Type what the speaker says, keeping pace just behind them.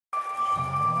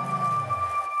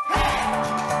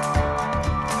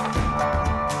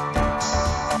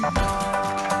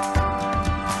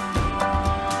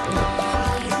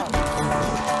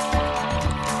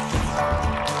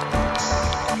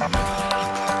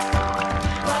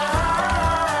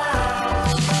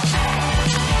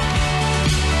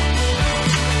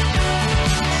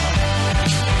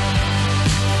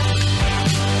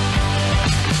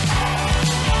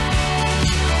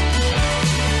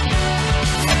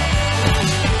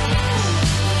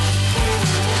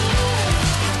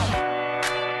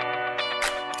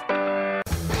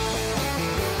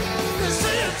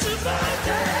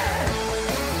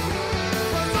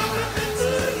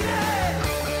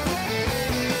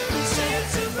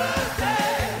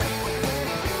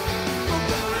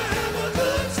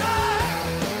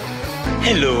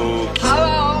Hello.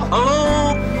 Hello.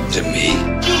 Hello. To me.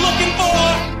 You looking for?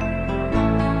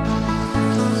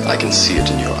 I can see it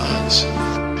in your eyes.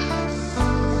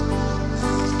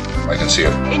 I can see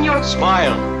it. In your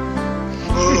Smile.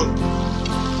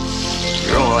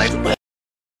 You're all right.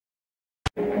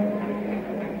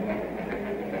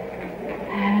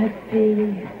 Happy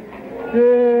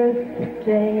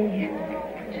birthday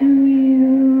to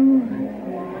you.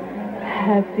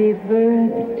 Happy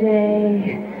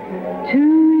birthday to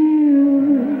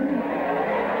you.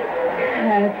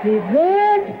 Happy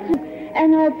birthday.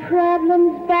 And our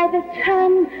problems by the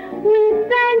ton. We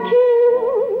thank you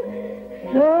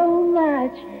so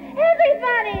much.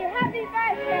 Everybody, happy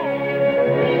birthday.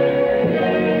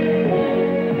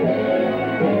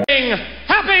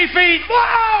 Happy feet!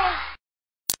 Wow!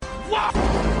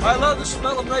 I love the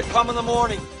smell of napalm in the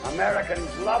morning. Americans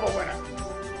love a winner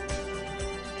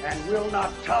and will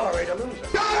not tolerate a loser.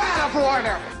 Go out of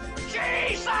order!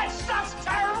 Jeez, that stuff's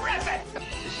terrific!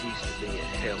 This used to be a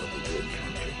hell of a good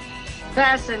country.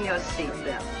 Fasten your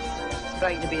seatbelts. It's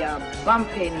going to be a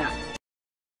bumpy night.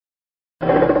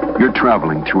 You're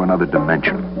traveling through another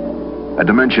dimension. A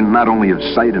dimension not only of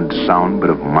sight and sound, but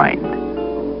of mind.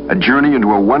 A journey into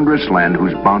a wondrous land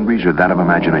whose boundaries are that of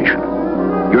imagination.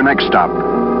 Your next stop,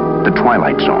 the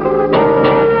Twilight Zone.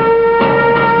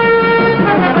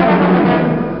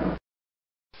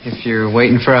 If you're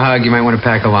waiting for a hug, you might want to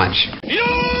pack a lunch. You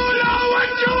know what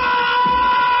you are!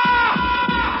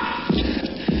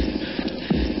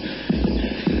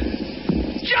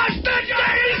 Just a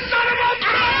dirty son of a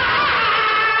bitch!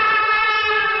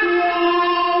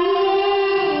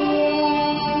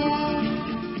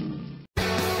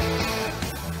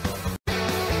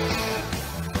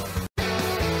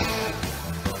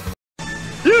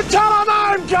 You tell them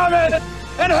I'm coming,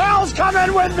 and hell's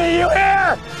coming with me, you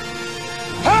hear?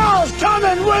 Hell's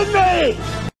coming with me!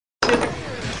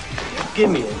 Give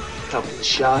me a couple of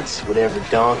shots, whatever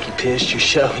donkey piss you're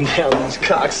shoving down these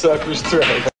cocksuckers'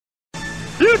 throats.